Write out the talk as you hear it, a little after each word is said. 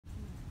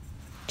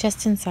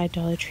just inside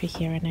Dollar Tree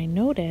here, and I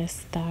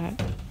noticed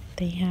that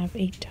they have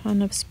a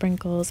ton of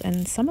sprinkles,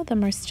 and some of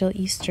them are still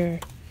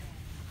Easter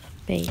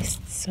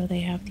based. So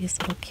they have these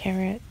little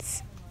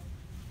carrots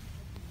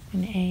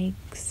and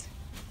eggs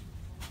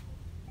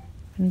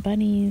and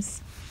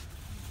bunnies.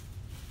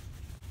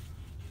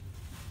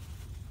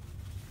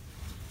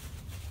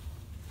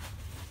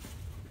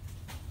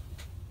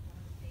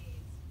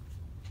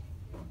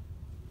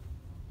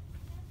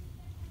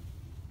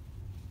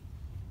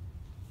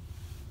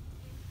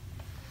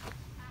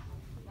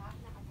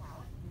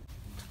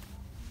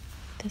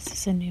 This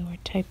is a newer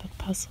type of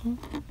puzzle.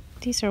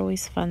 These are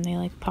always fun. They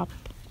like pop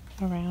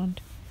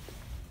around.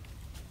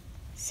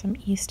 Some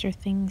Easter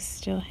things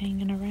still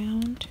hanging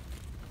around.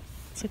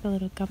 It's like a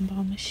little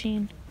gumball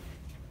machine.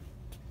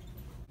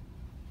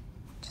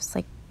 Just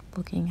like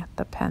looking at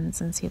the pens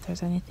and see if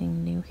there's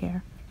anything new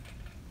here.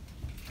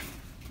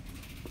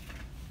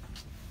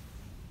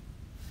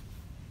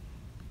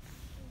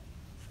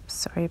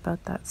 Sorry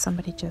about that.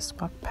 Somebody just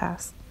walked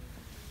past.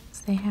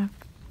 So they have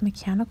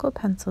mechanical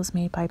pencils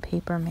made by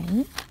Paper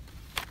Mate.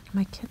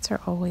 My kids are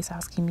always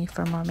asking me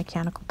for more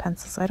mechanical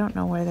pencils. I don't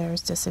know where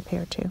theirs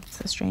disappear to. It's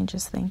the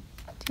strangest thing.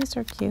 These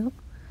are cute.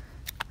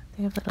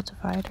 They have little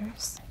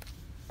dividers.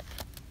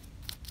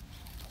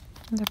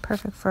 And they're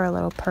perfect for a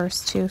little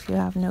purse too if you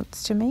have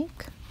notes to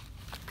make.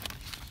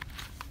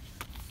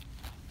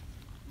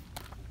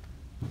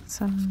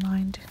 Some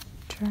lined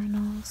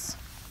journals.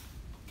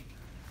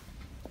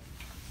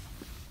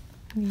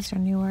 These are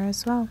newer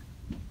as well.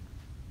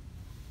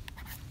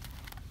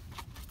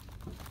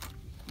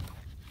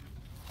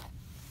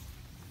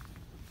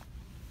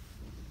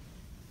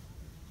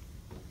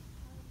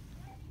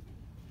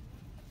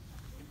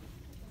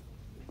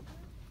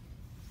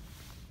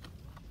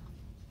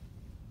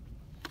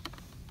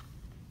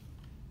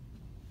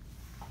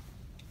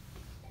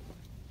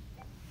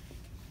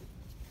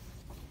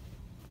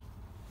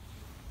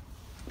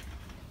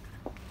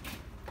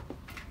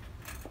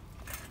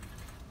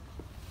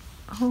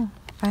 Oh,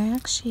 I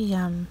actually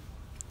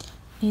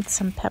need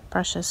some pet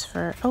brushes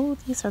for, oh,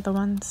 these are the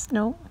ones,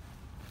 no.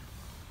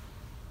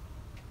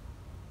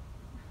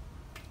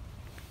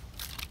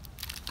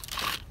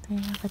 They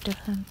have a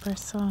different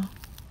bristle.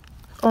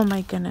 Oh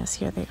my goodness,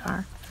 here they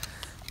are.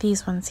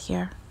 These ones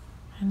here.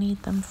 I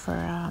need them for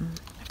a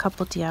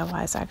couple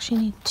DIYs. I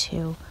actually need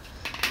 2.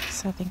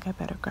 So I think I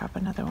better grab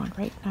another one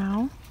right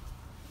now.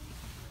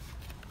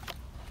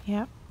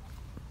 Yep.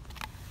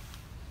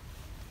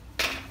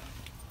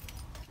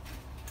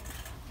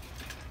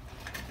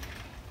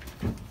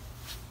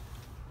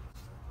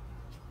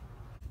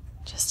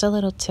 Just a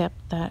little tip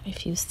that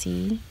if you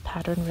see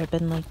pattern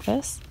ribbon like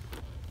this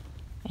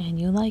and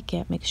you like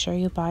it, make sure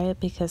you buy it,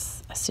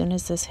 because as soon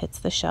as this hits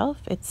the shelf,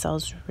 it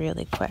sells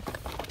really quick.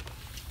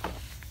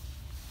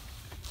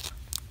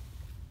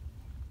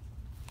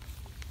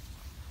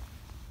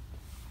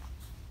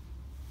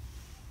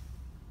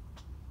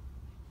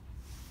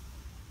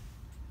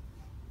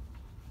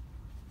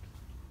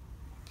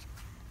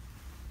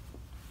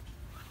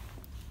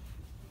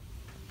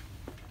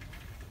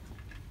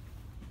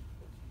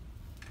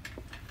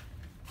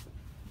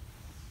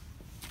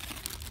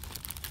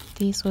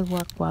 These would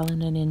work well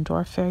in an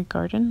indoor fairy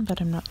garden, but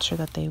I'm not sure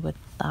that they would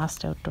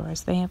last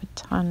outdoors. They have a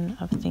ton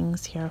of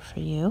things here for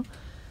you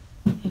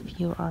if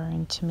you are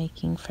into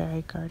making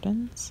fairy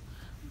gardens.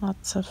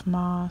 Lots of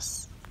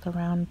moss, the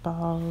round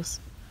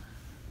balls.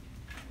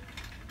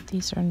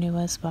 These are new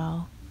as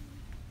well,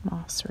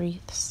 moss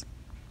wreaths.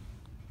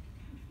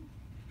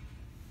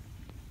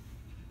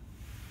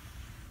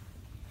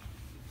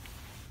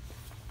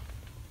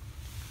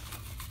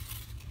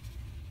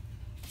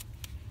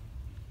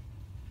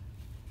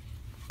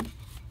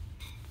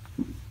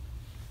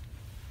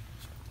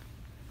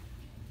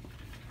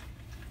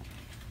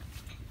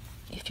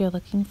 If you're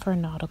looking for a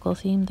nautical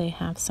theme, they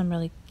have some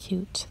really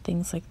cute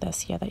things like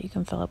this here that you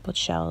can fill up with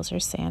shells or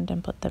sand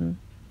and put them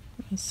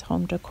as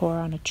home decor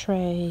on a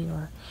tray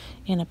or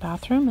in a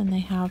bathroom. And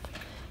they have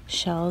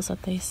shells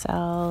that they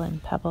sell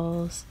and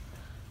pebbles,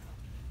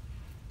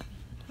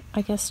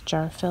 I guess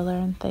jar filler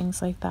and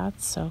things like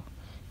that. So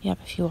you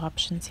have a few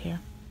options here.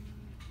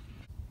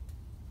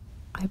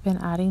 I've been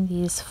adding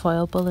these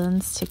foil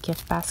balloons to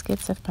gift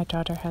baskets if my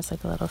daughter has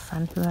like a little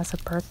friend who has a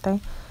birthday.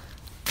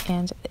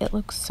 And it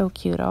looks so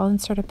cute. I'll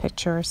insert a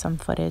picture or some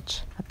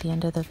footage at the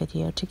end of the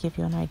video to give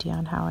you an idea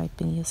on how I've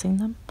been using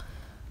them.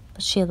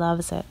 But she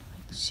loves it.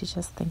 She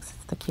just thinks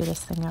it's the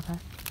cutest thing ever.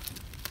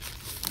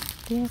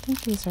 Yeah, I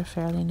think these are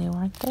fairly new,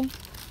 aren't they?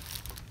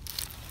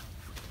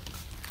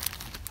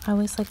 I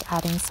always like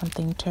adding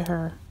something to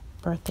her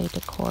birthday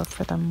decor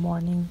for the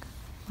morning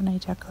when I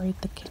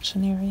decorate the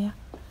kitchen area.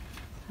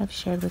 I've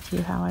shared with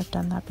you how I've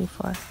done that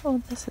before.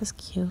 Oh, this is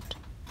cute.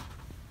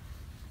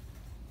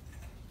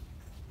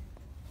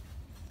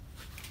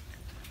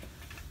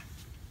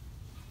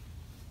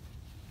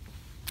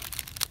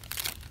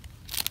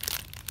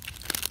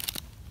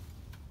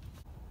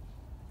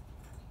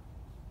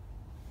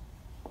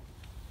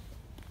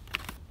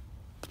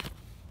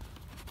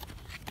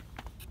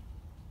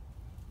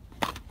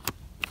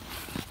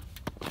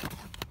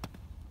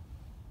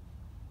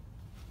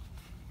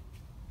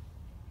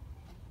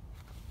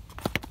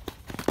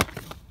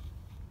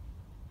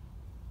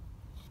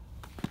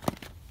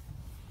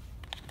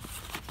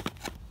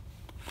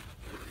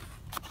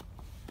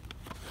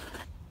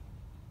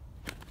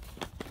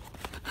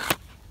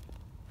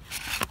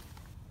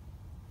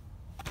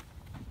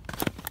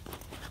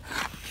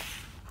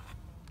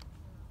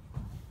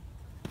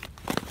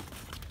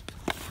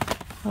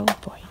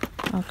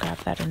 grab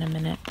that in a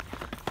minute.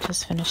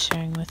 Just finished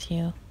sharing with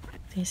you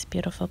these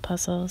beautiful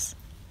puzzles.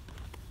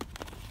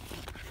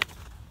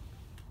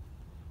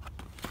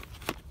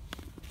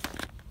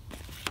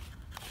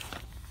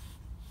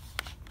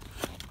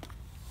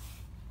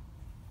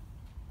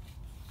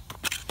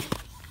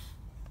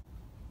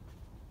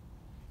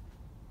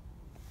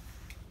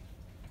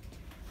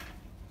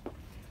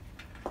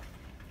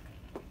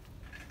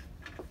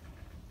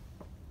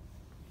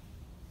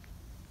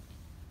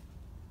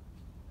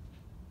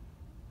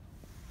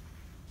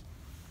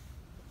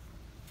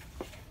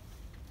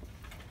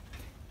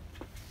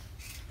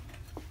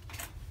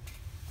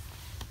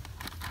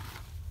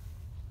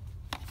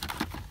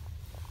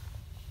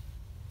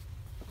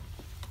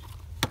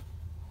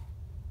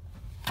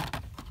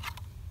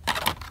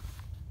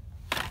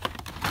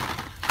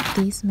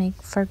 These make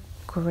for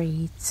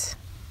great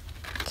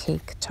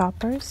cake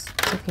toppers.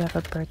 So if you have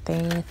a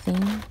birthday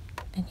theme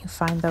and you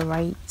find the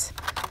right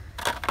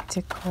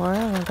decor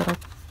or little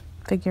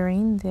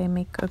figurine, they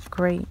make a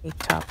great cake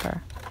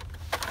topper.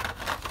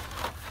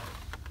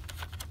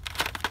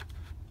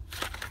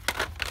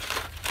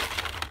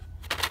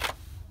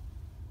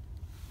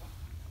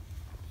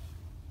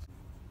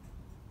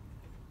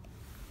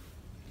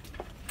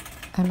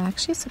 I'm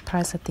actually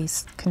surprised that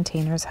these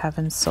containers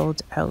haven't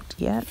sold out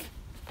yet.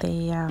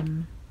 They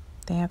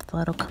have the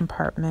little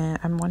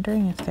compartment. I'm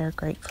wondering if they're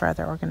great for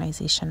other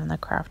organization in the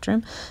craft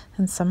room.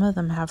 And some of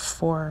them have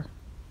 4.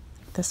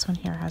 This one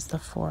here has the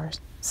 4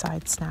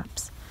 side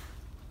snaps.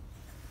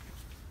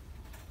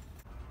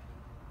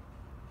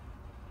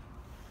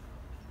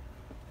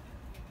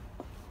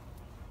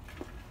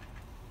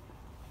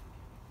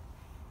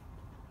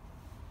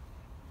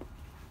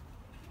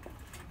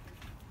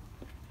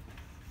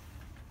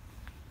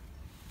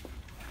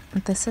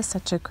 This is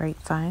such a great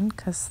find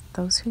because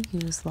those who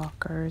use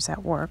lockers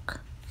at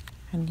work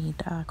and need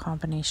a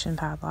combination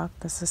padlock,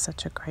 this is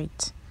such a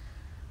great,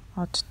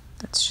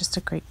 it's just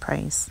a great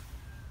price.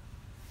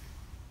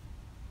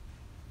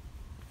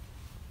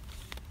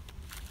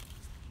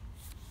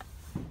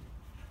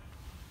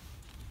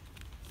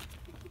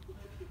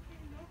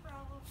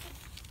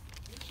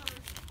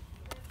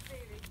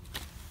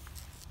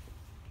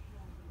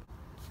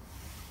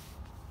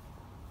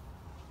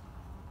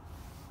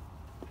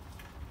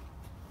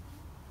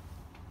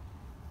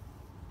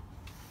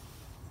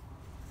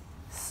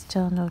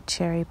 Still no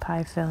cherry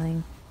pie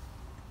filling.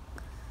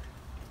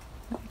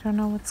 I don't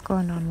know what's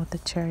going on with the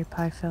cherry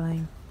pie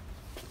filling.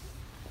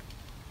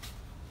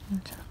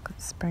 And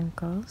chocolate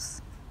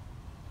sprinkles.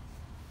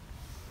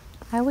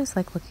 I always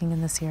like looking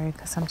in this area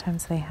because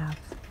sometimes they have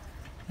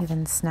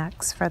even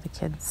snacks for the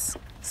kids'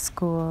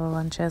 school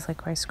lunches,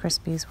 like Rice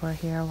Krispies were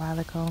here a while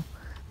ago.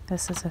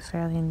 This is a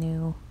fairly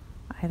new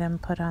item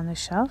put on the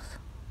shelf.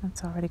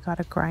 It's already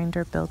got a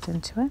grinder built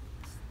into it.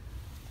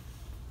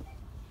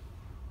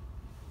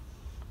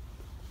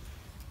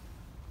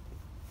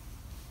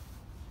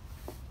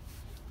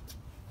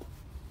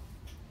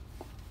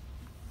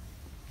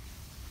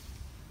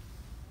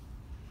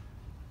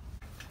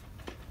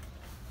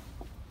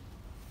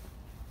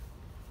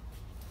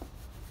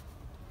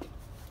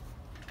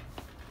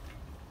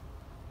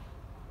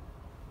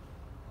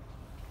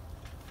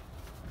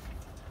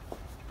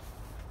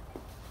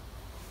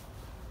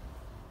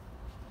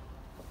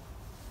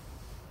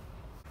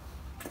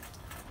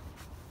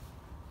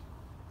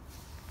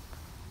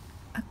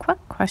 A quick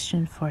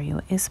question for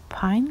you. Is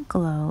Pine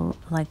Glow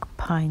like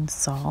Pine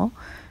Sol?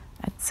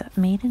 It's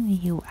made in the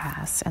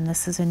US, and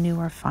this is a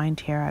newer find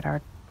here at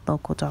our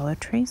local Dollar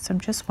Tree. So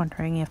I'm just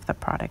wondering if the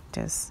product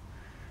is,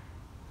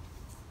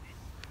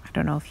 I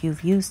don't know if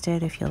you've used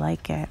it, if you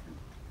like it,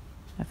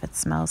 if it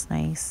smells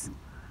nice.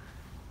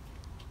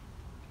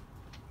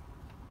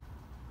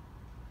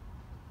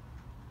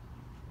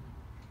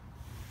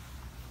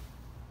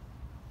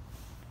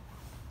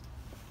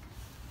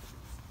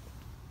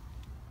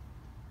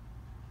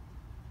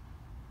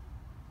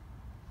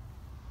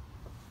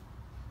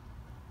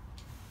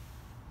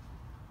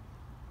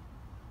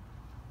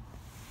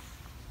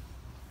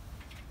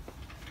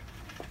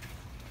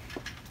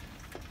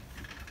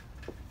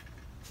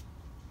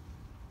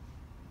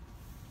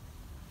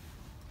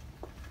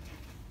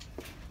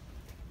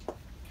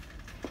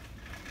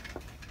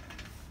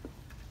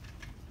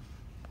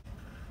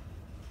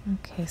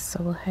 Okay,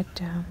 so we'll head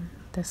down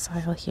this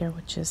aisle here,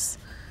 which is,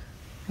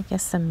 I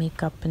guess, the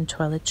makeup and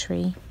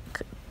toiletry.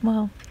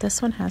 Well,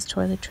 this one has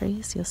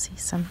toiletries. You'll see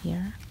some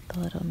here, the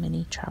little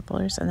mini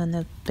travelers, and then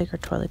the bigger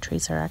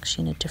toiletries are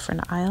actually in a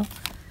different aisle.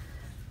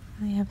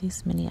 And they have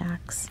these mini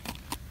Axe.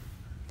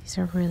 These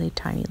are really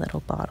tiny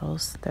little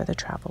bottles. They're the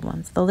travel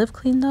ones. The Live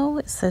Clean, though,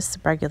 is this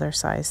regular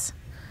size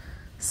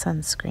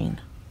sunscreen.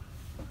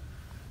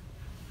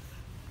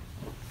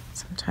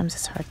 Sometimes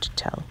it's hard to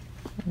tell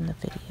in the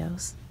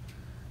videos.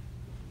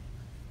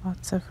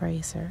 Lots of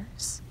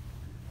razors.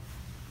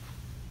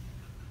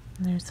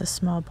 And there's the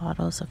small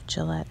bottles of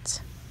Gillette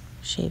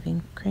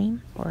shaving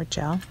cream or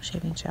gel,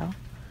 shaving gel.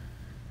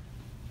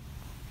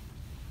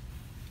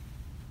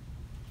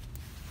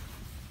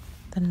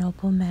 The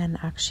Nobleman,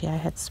 actually, I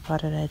had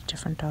spotted at a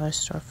different dollar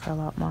store for a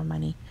lot more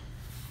money.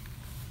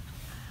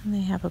 And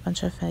they have a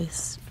bunch of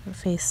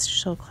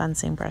facial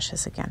cleansing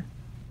brushes again.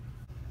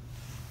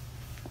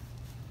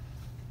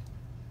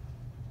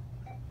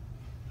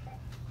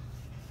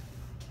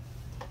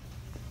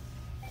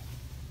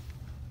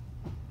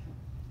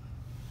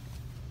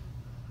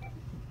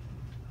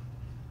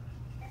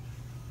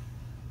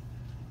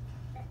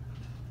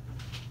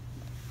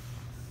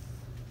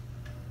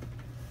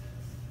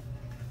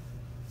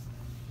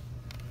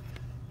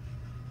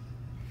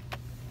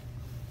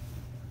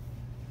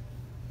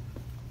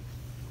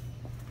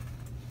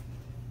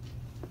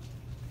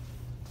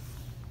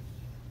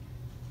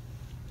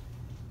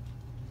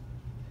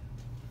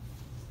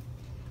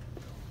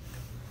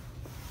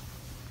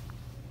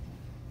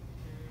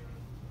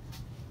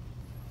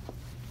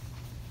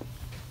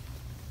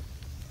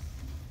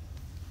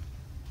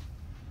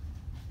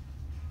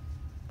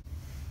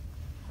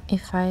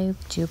 If I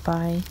do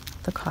buy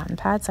the cotton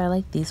pads, I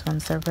like these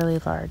ones. They're really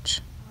large.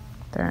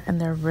 They're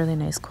really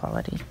nice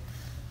quality.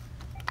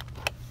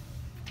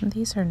 And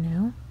these are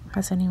new.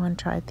 Has anyone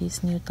tried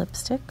these nude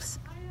lipsticks?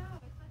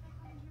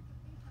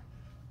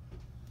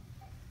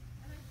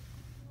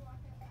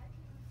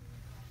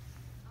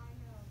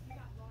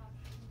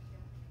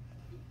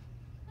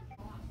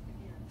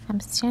 I'm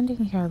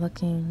standing here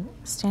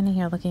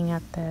looking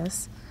at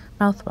this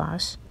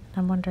mouthwash.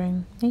 I'm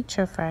wondering,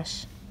 Nature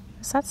Fresh,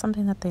 is that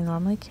something that they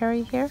normally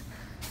carry here?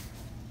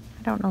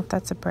 I don't know if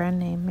that's a brand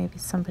name. Maybe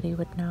somebody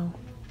would know.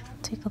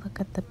 Take a look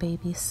at the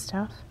baby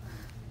stuff.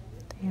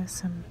 They have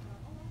some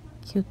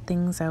cute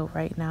things out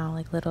right now,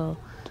 like little,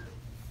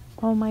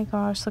 oh my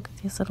gosh, look at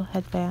these little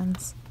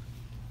headbands.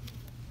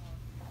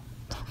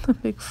 The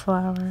big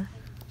flower.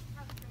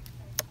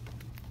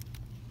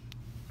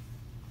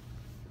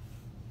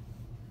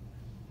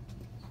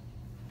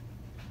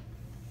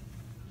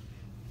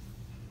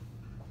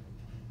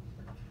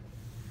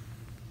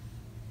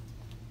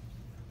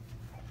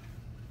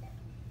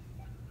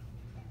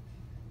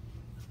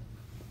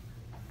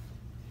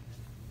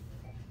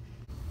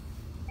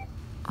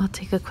 I'll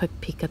take a quick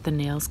peek at the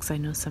nails because I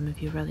know some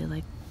of you really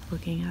like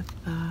looking at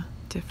the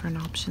different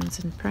options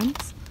and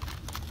prints.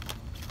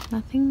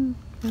 Nothing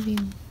really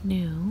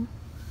new.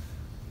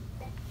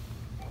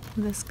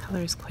 This color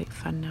is quite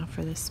fun now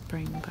for this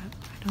spring, but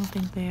I don't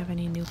think they have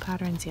any new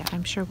patterns yet.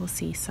 I'm sure we'll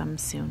see some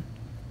soon.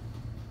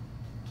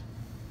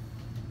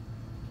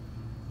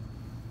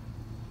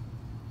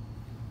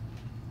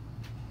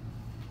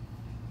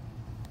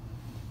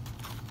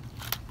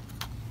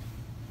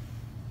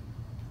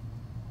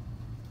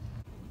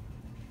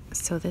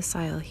 So this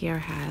aisle here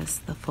has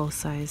the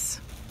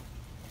full-size,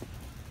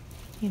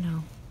 you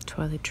know,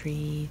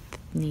 toiletry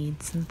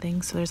needs and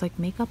things. So there's like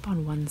makeup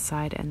on one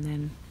side and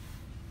then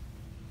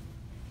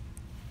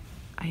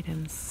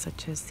items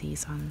such as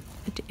these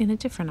in a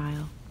different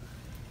aisle.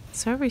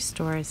 So every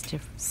store is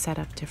set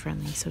up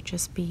differently, so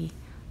just be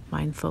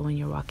mindful when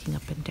you're walking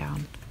up and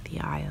down the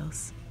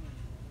aisles.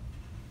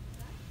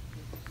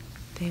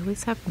 They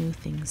always have new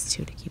things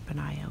too to keep an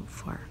eye out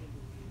for.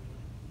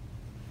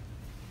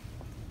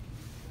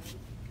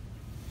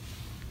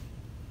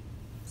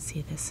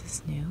 See, this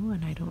is new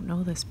and I don't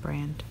know this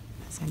brand.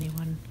 Does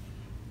anyone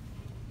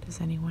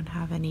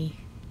have any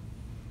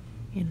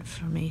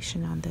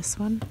information on this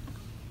one?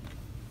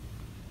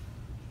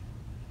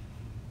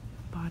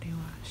 Body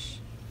wash.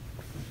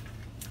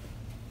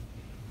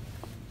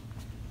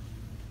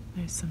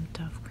 There's some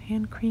Dove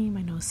hand cream.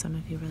 I know some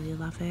of you really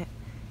love it.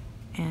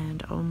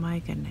 And oh my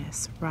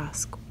goodness,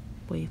 Rusk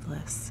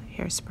Waveless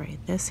hairspray.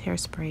 This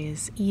hairspray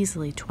is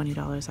easily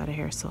 $20 at a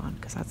hair salon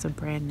because that's a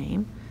brand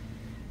name.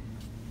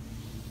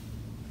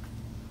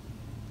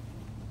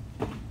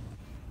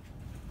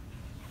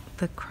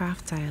 The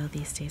craft aisle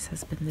these days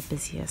has been the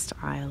busiest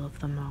aisle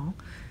of them all.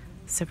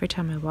 So every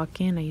time I walk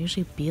in, I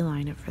usually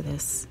beeline it for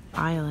this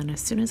aisle, and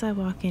as soon as I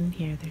walk in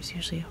here, there's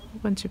usually a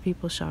whole bunch of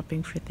people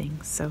shopping for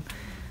things, so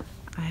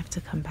I have to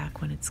come back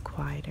when it's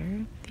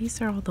quieter. These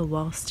are all the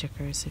wall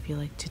stickers if you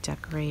like to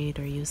decorate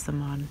or use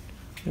them on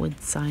wood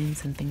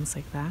signs and things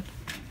like that.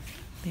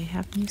 They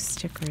have new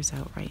stickers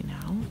out right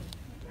now.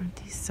 Aren't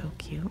these so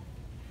cute?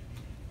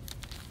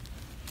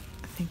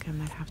 I think I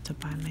might have to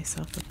buy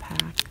myself a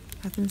pack.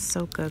 I've been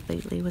so good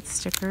lately with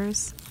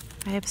stickers.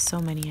 I have so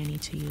many I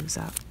need to use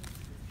up.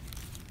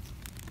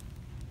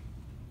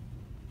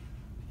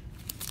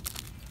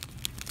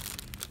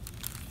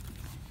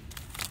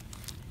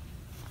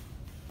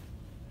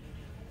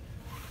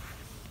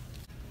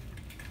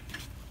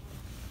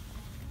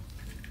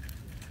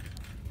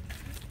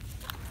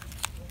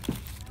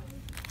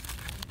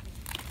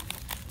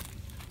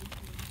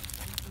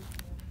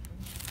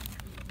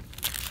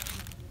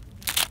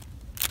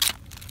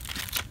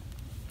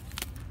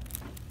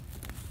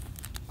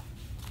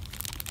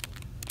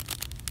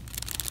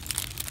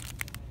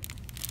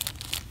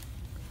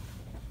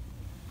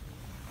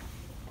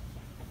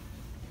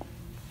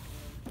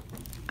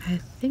 I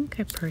think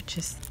I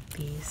purchased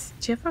these.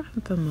 Do you ever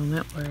have a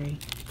moment where,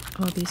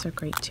 oh, these are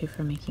great too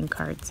for making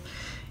cards.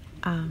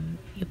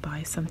 you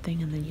buy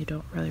something and then you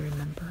don't really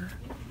remember.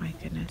 My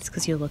goodness,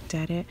 because you looked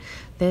at it.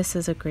 This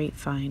is a great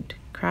find.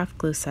 Craft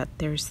glue set.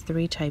 There's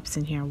 3 types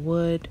in here: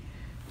 wood,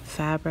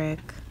 fabric.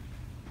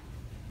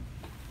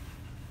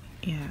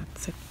 Yeah,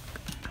 it's a.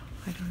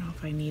 I don't know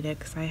if I need it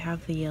because I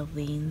have the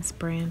Aleene's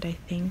brand. I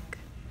think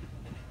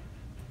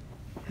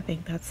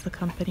that's the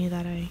company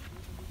that I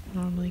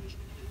normally.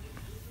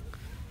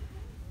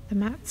 The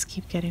mats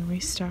keep getting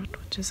restocked,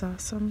 which is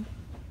awesome.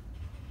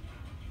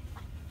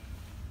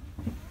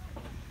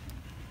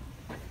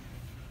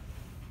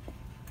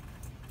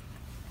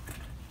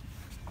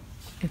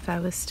 If I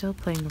was still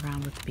playing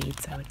around with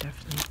beads, I would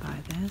definitely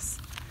buy this.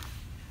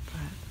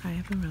 But I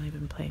haven't really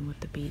been playing with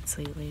the beads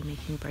lately,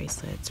 making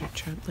bracelets or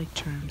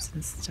charms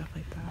and stuff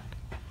like that.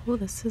 Oh,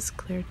 this is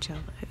clear gel.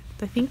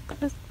 I think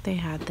that they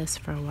had this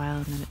for a while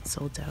and then it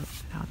sold out.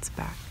 Now it's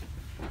back.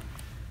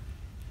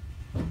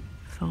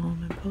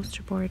 Foam and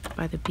poster board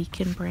by the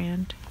Beacon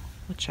brand,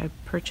 which I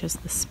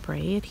purchased the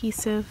spray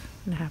adhesive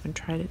and I haven't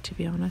tried it, to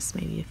be honest.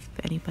 Maybe if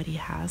anybody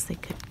has, they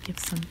could give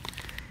some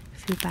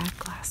feedback.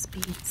 Glass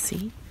beads,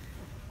 see?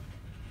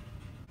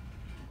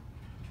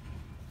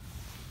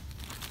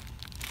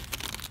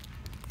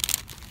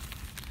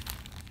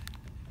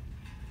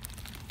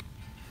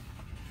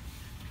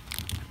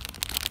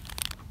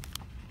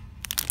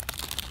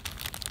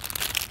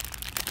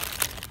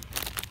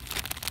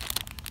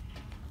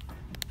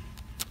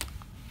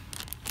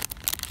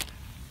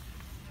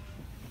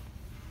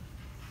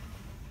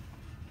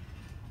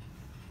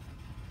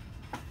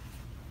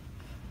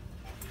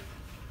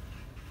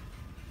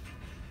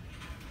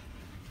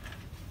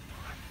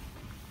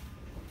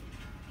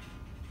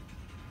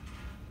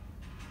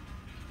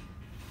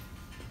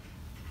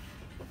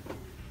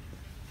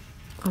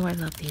 Oh, I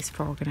love these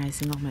for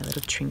organizing all my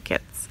little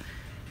trinkets.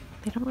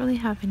 They don't really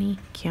have any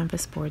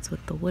canvas boards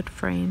with the wood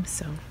frame,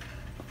 so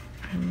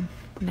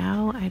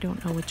now I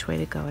don't know which way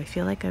to go. I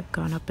feel like I've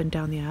gone up and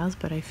down the aisles,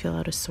 but I feel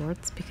out of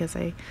sorts because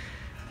I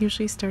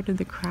usually start in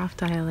the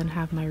craft aisle and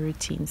have my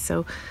routine.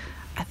 So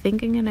I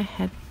think I'm gonna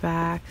head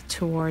back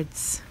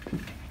towards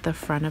the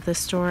front of the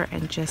store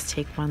and just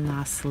take one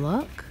last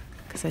look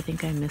because I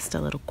think I missed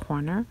a little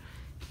corner.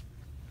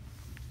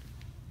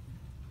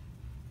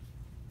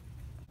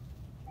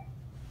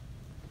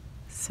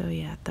 So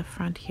yeah, at the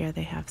front here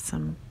they have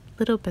some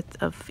little bits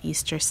of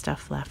Easter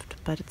stuff left,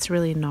 but it's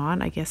really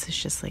not. I guess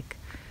it's just like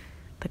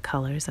the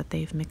colors that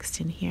they've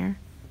mixed in here.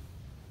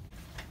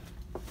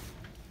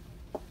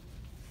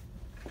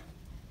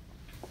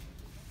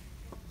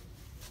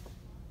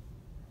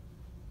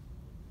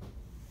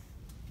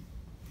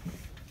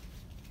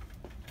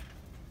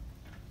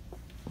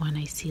 When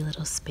I see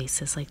little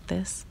spaces like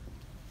this,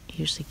 it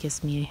usually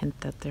gives me a hint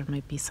that there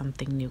might be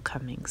something new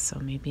coming, so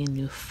maybe a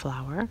new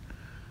flower.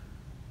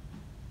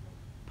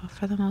 But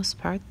for the most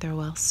part, they're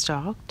well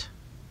stocked.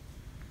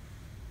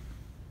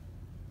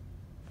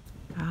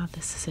 Ah,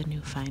 this is a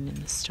new find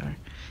in the store.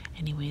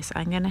 Anyways,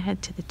 I'm gonna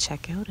head to the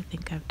checkout. I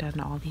think I've done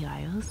all the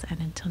aisles, and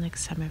until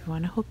next time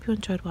everyone, I hope you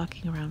enjoyed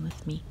walking around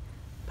with me.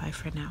 Bye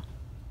for now.